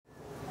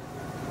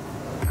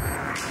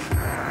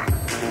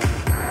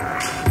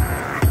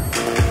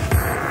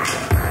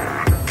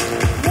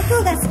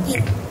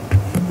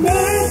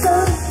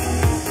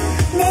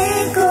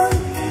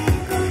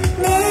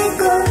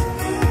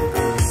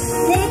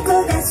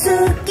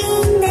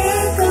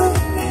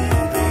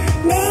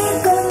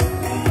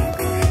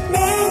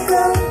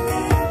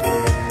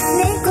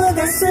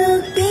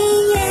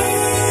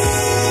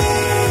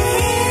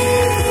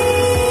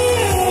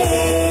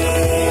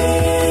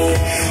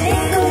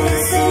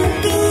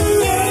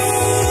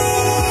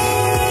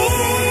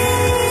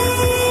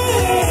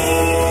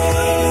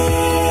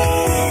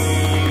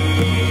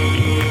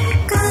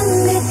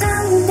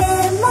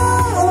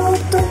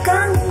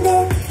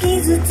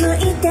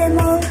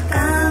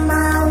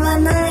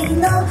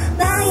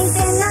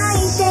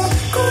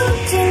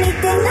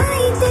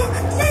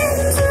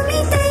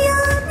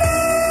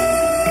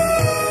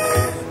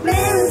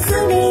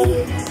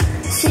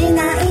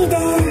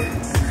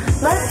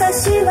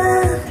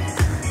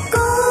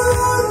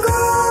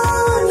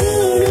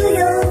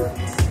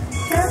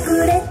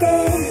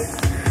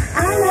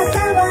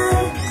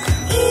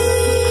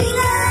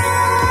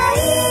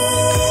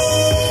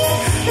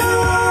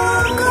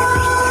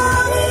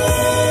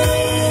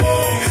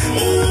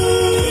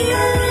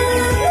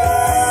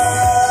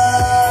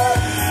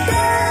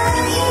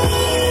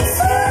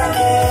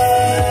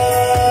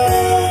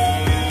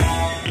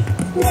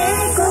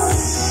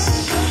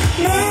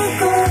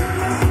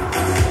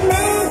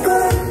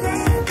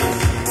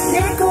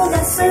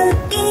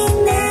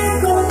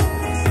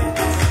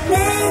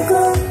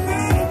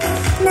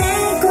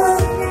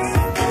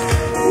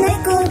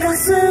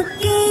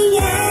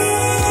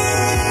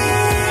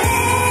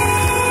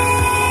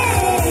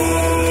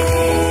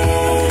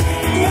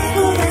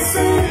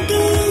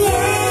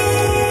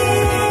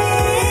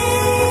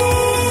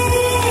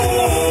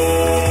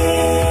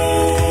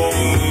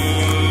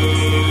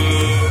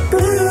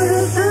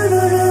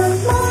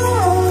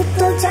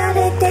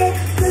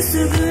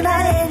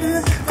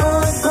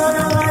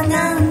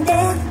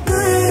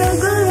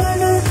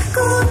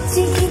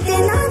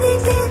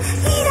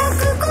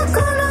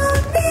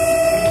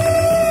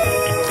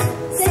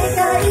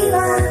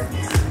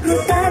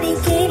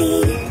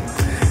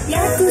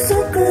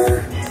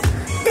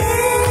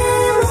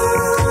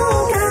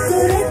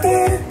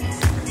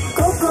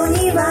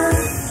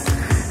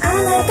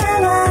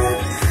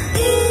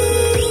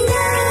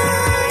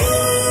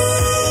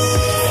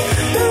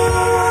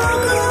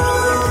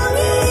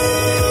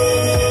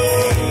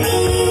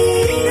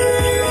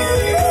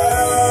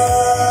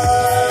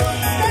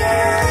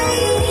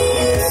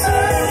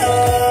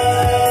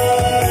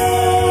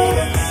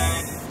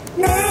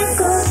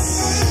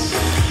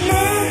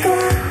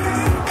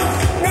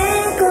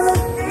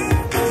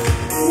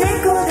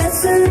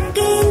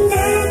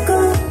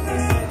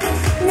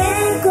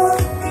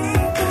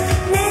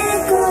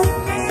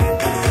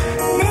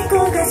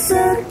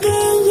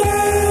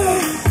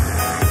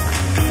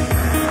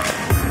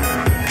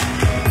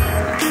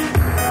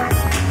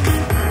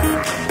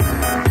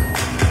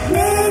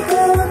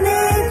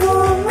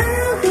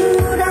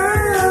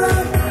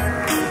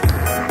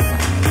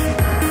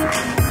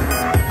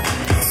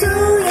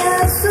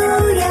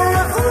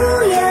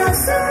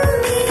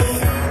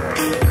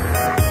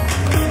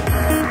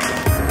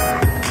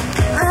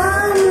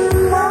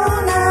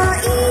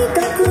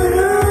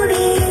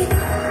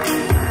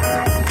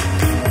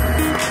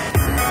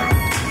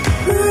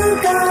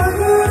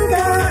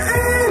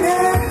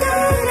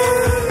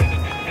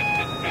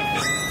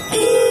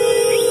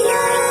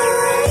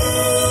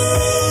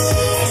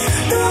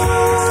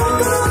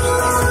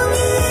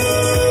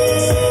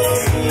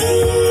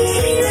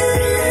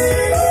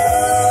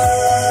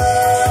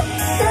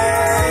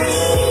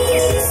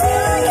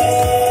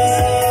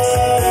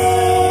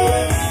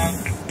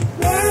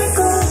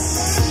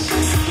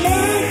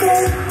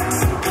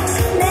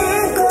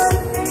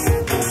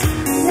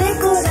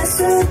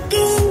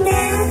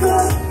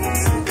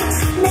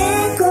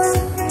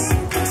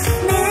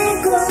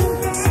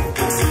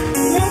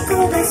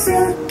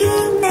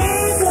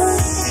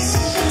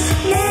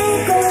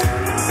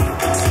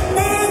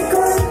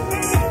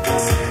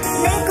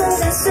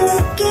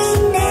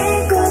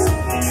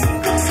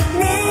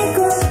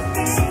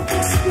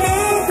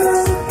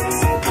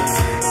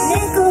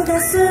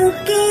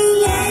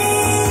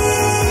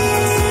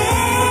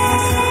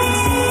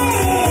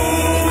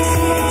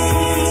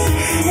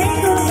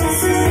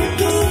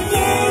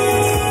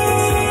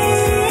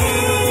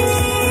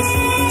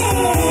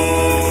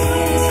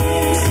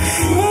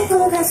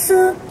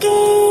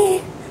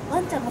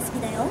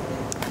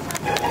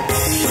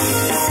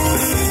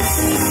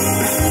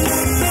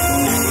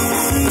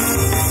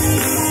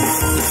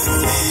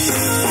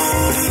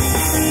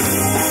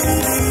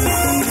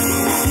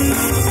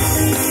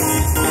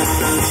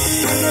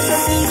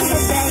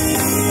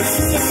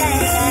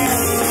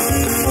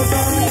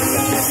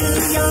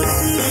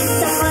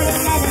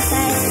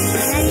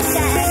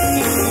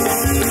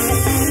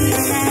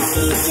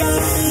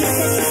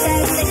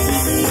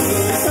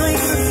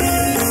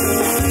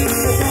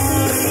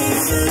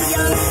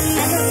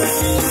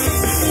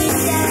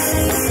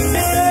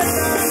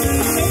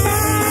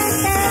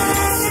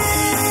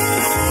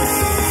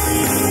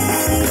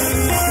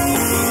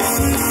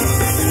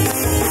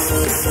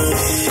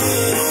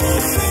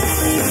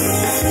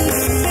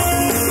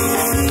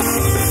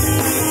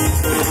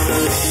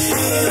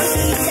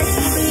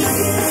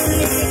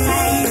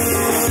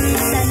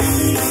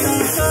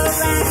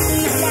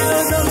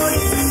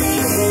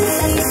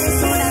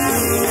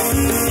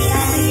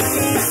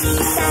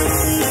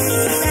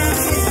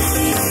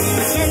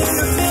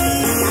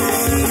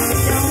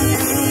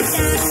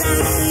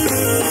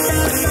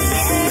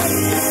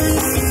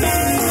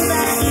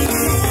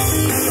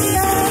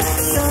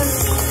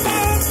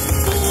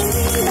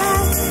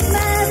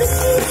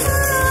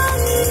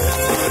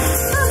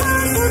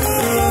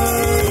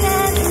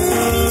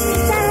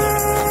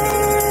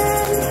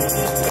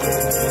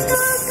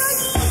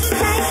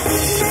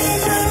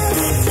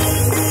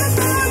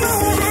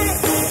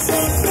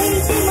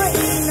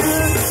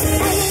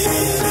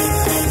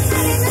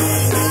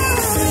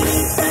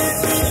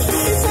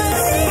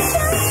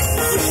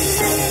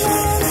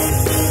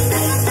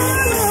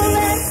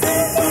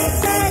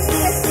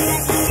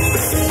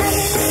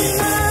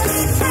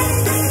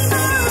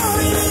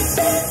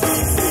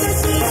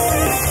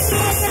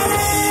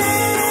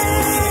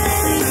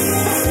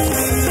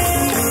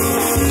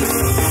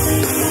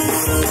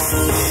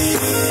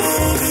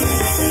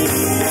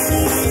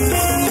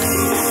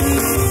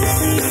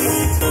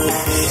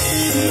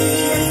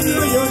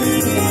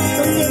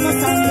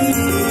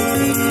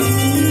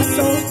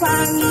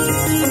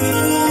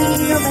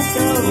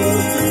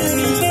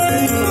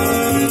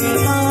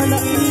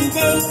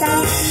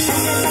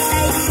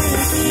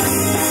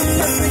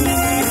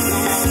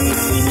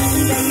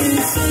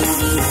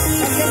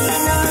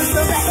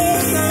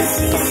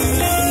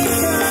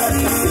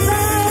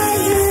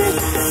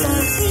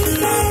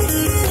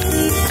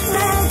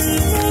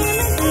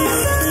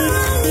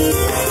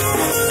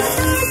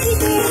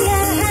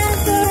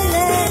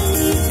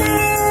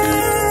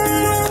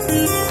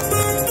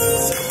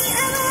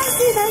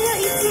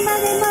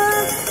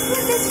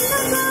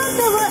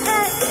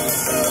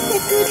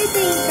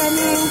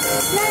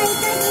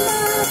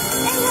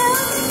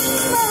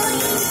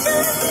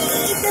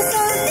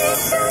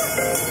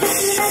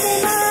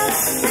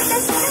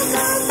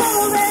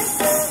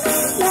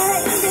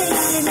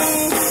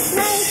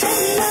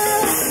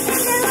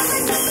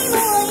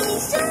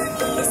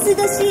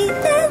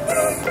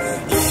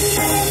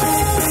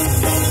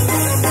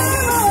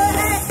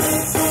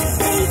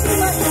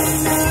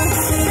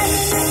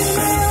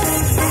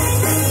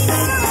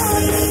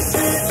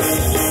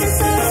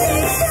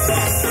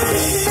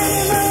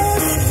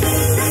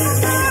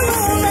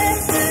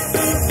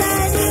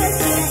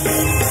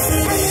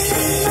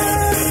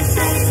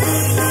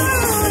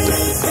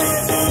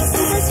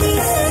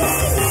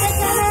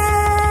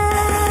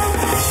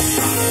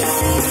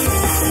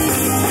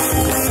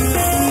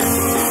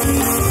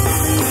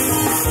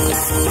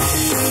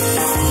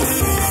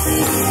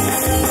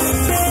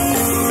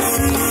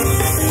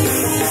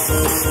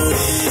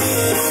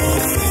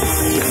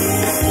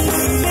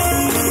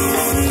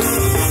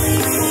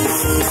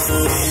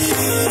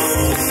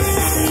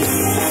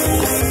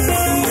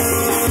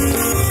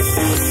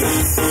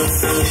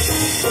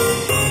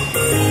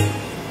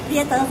り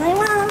がとうござい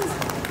ます。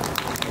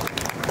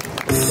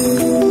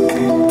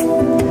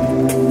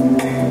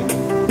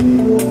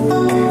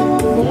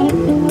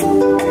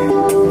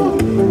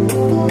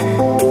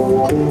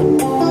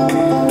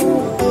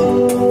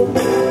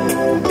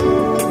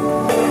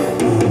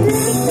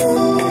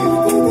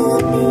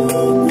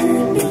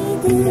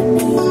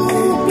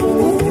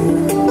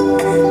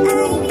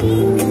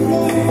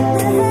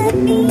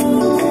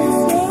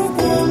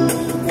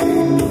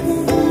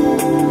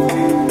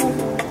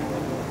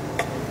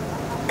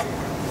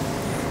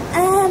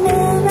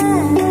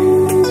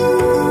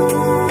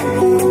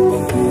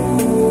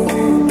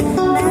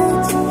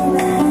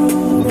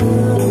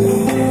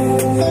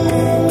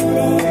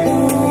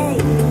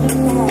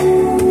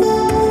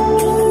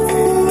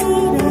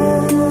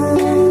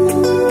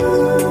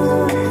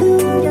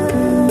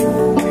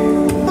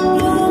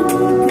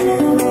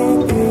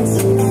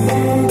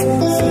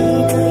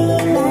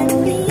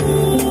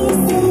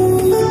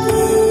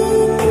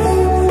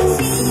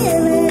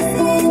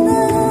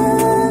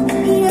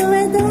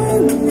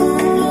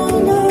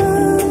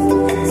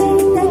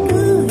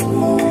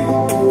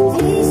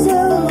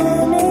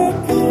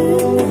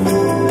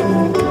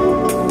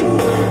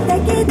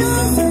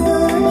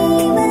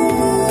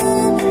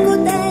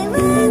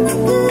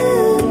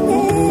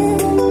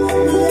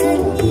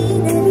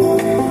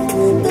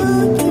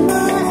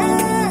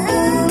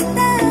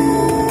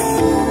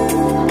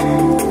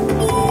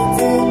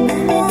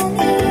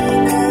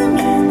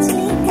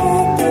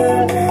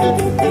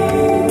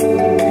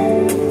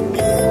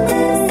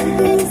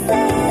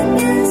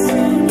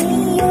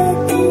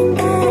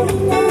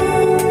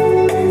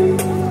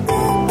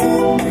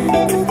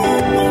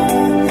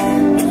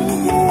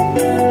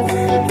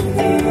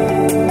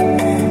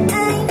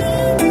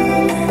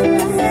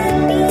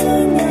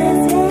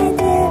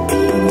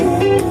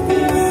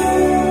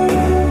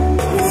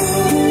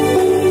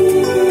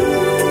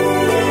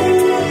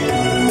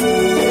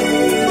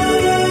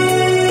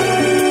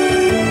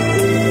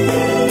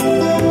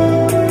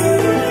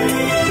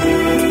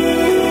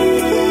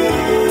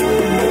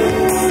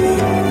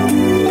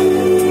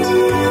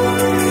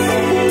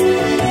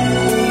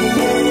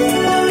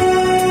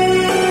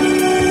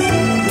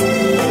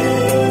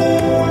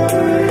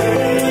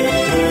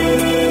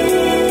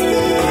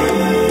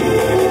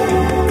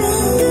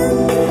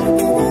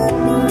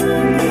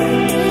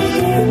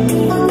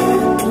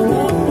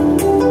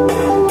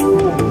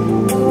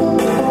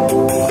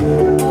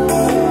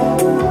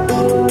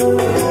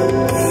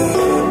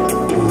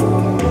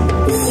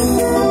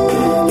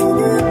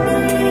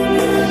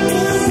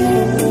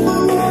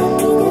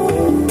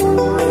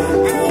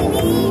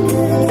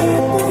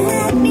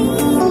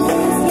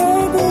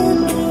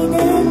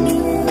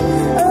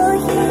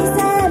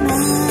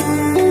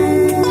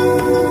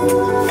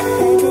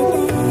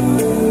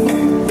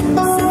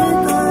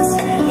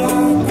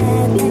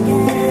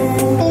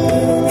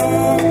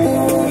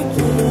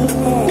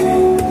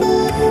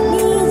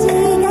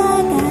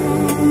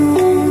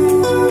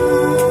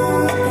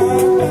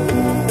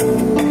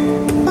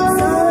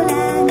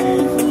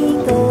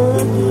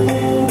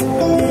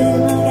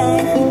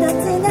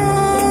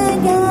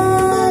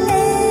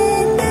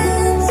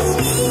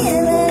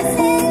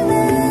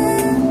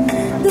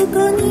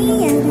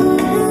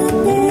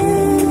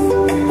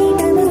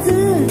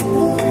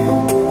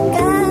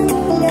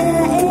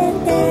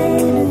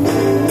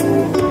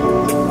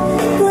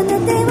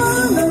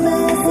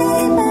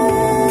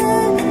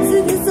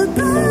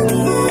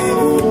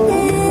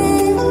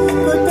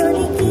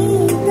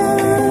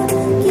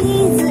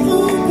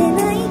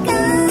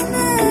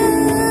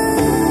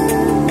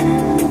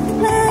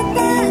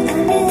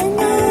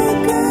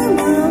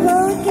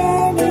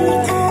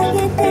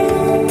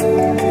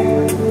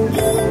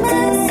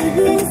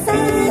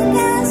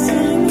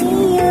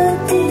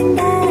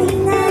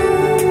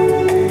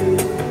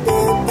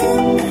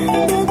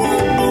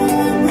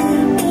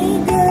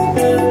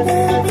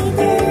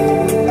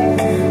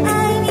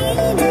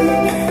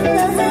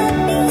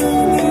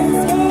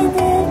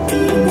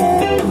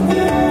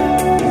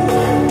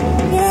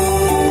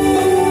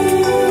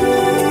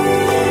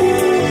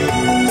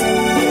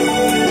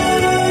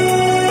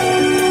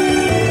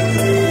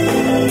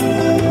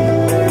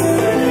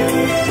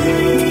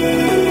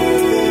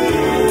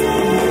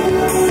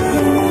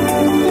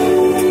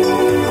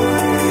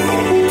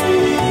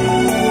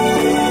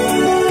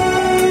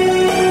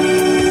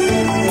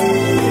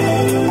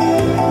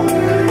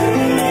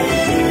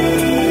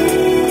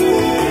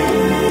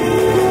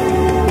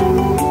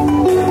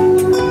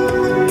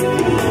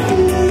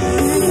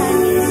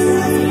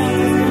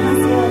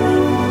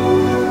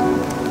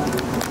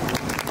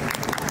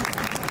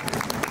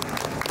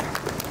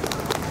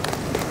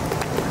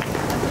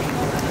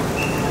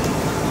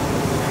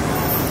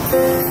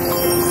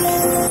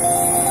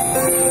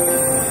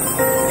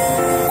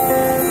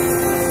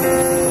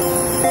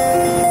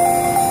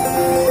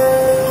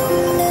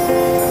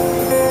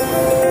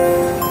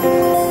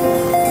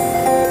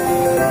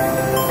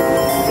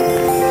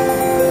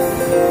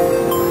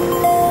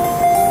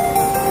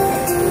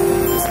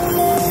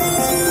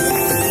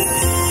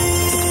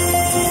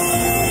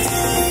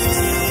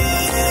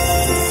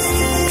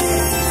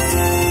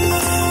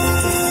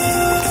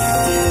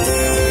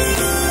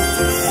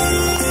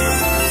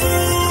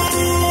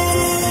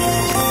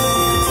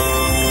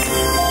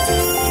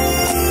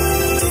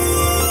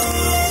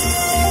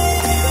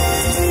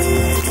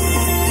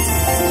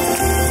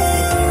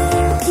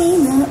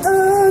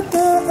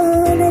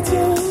ち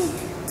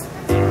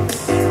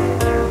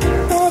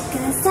高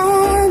さ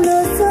の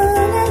空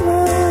を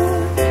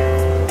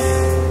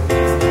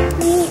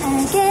見上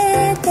げ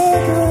て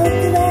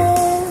僕は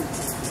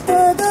届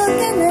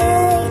かな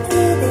い腕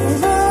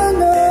を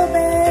伸ば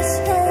し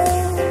た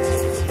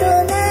隣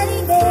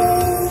で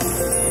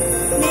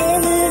眠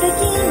る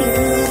君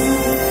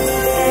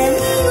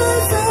髪を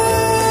そ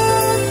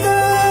っと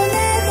撫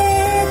で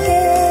て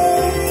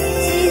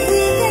静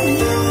かに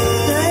戸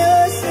を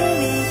閉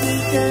め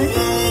一人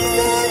外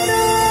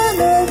の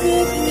木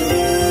に揺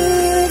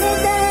れ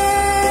た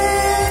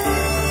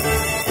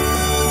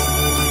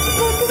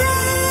僕は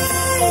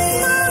いつ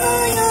もの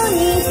ように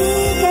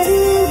光る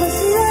星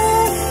を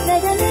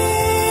眺め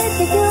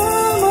て今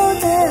日も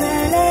変わら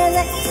ないわ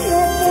け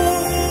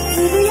つ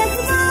ぶやく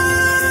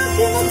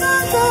僕の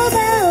言葉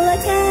を分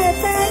かっ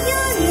たよ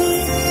うに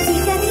光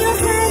を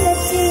放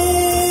ち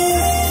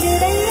ゆ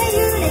らゆら揺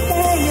れた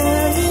よ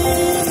うに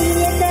見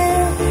えた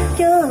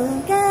今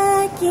日が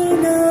昨日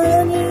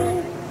に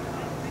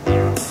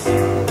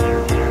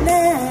な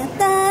っ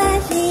た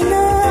日の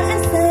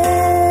朝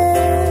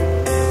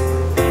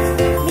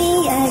見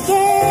上げ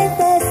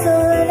た空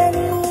に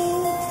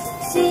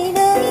白い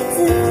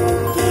月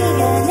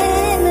が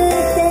眠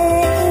って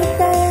い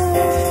た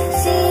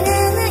知ら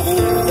ない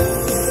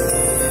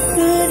ふ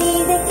り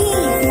でき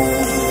た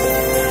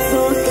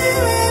僕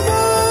は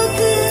僕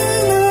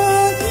の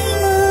気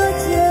持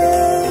ちを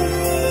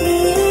見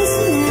失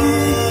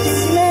ってし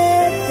ま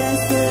った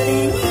それ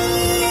に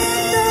やっ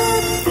と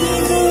気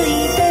づ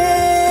いた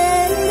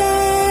んだ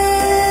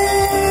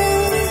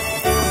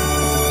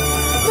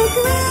僕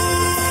は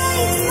い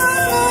つも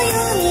のよ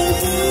うに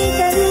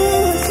光る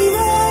星を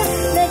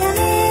眺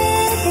め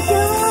て今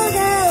日が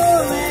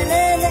終わら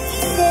ないで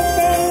て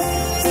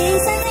小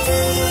さな祈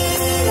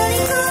り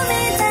込め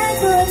た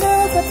この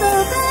言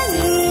葉に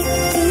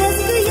つまず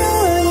くよ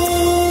うに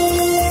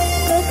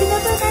僕の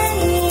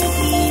隣に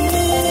君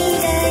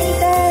がい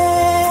た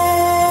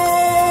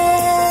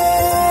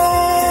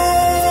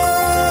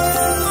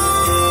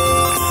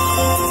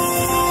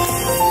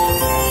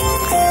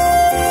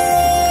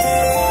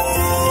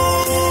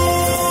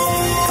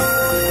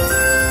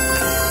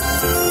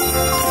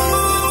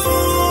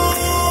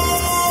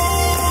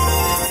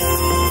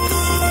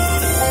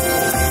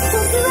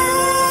僕は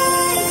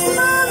いつも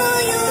の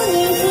ように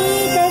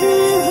光る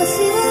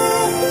星を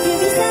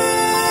指差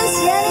し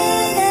合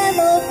えた木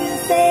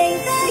星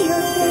だよ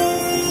って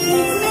見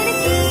つめる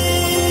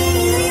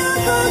君の横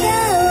顔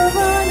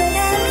を眺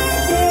め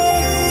て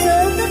そ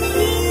っと右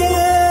手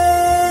を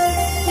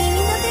君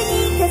の手に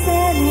重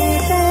ね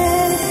た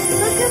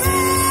僕は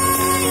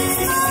い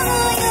つもの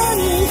よう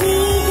に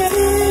光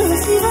る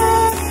星を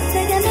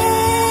眺め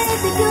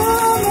て今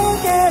日も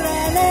変わら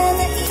な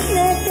い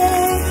わけ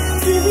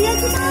つぶや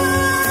く僕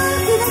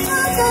の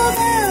言葉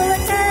を分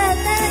かっ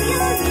たよ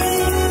うに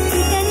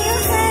光を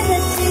放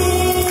ち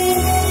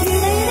ゆ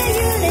らゆら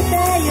揺れた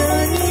よ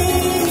うに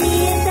見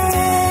えた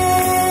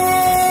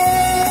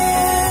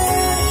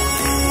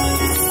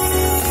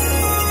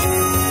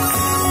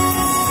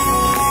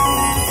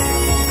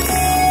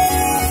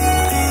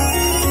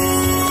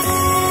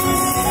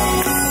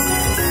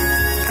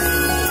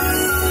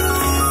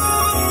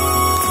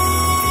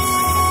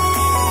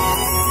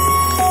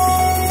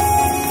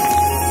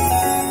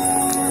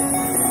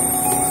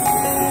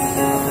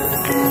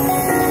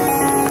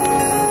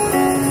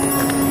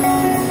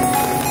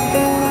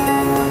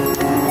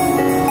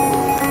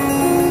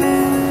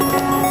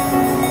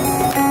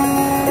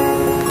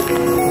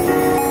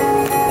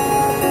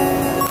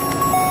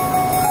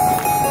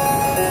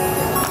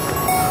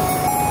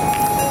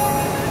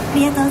あ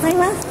りがとうござい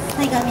ます。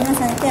最後は皆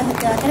さんで手を振っ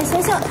てお別れし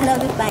ましょう。ハロー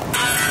グッバイ。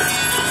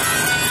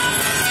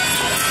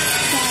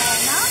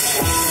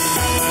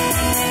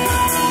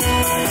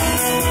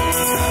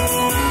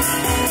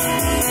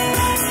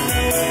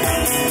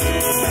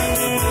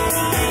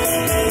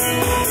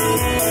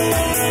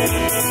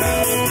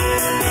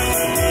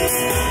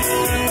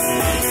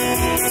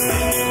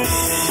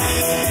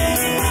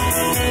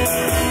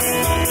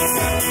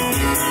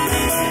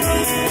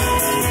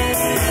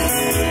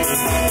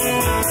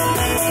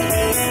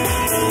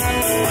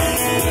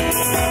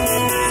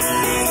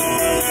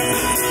せ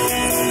ーの。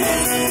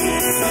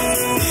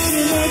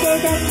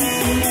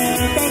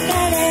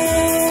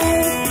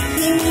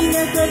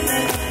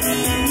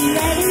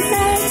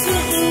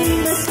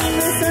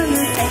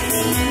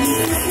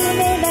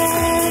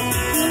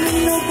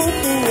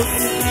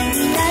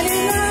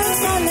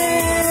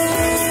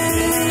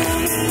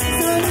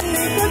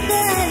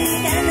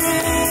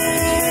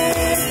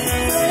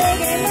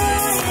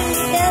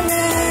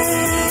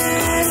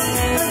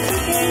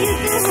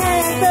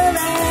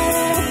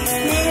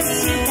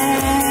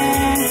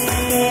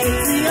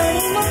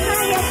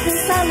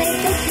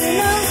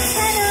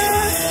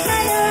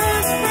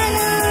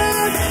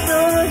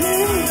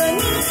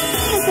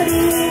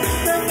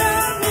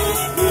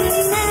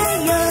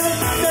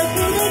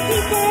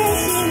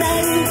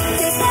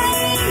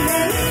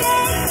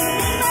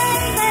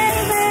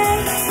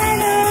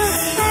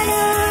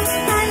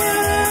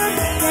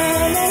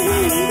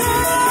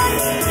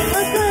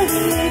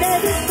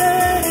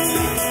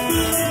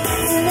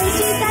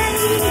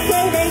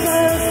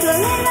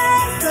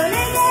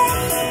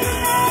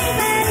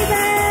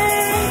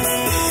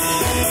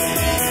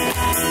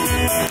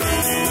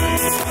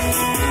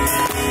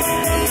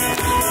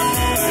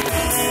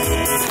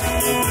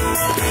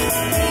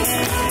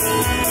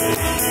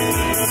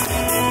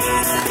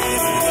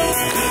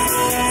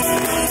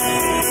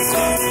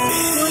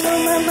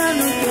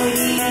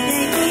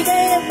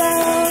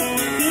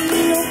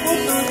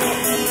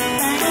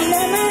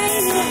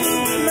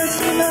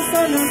のそ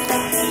の先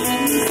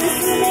に進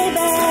めば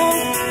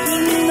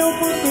君の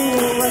ことを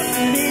忘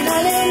れら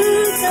れる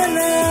かな。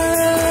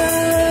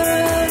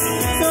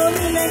そん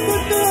なこ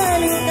とあ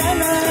るか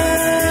な。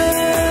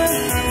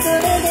そ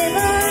れでも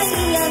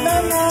嫌だ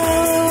な。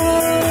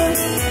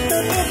溶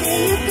けて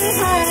ゆく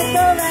ハート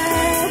は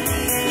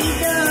異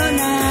常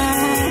な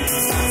ス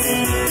ピ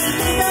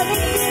ードで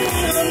君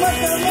を求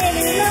め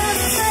るの。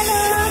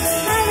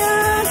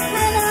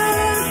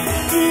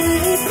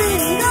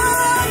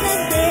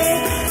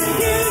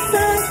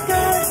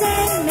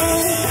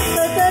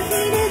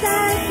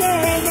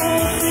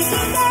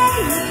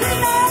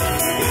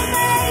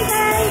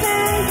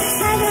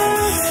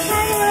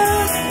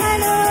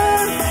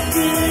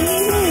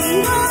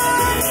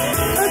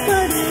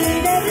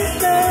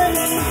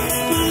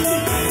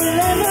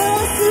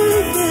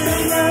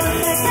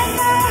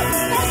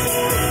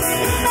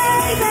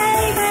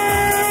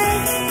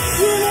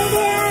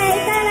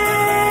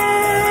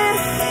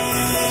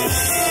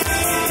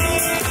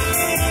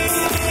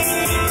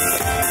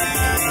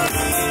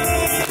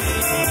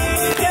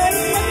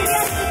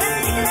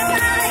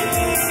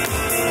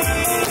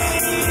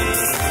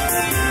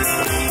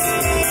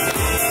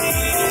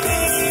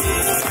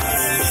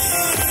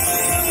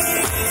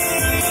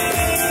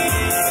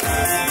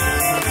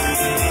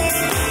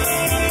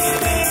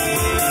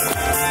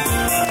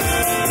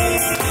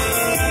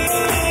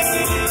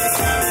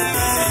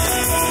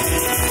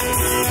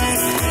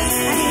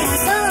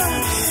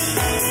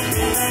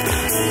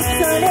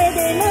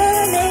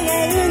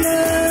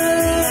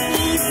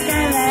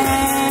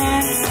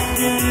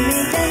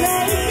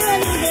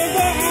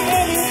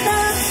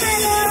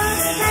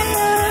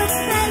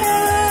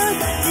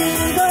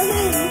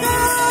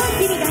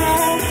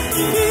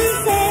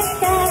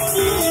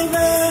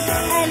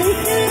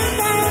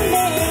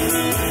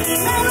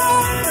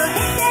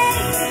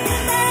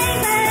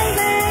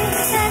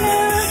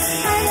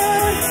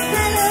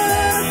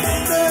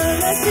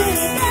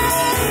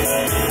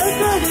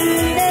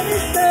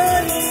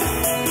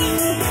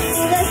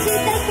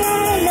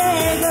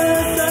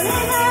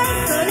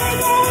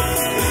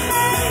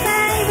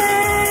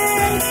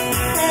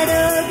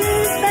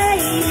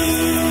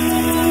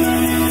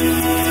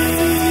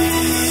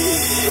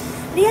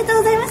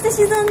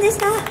しずんでし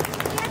た。あ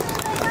りがとう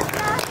ございまし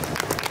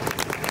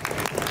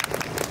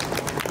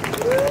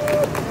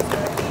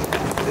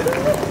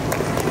た。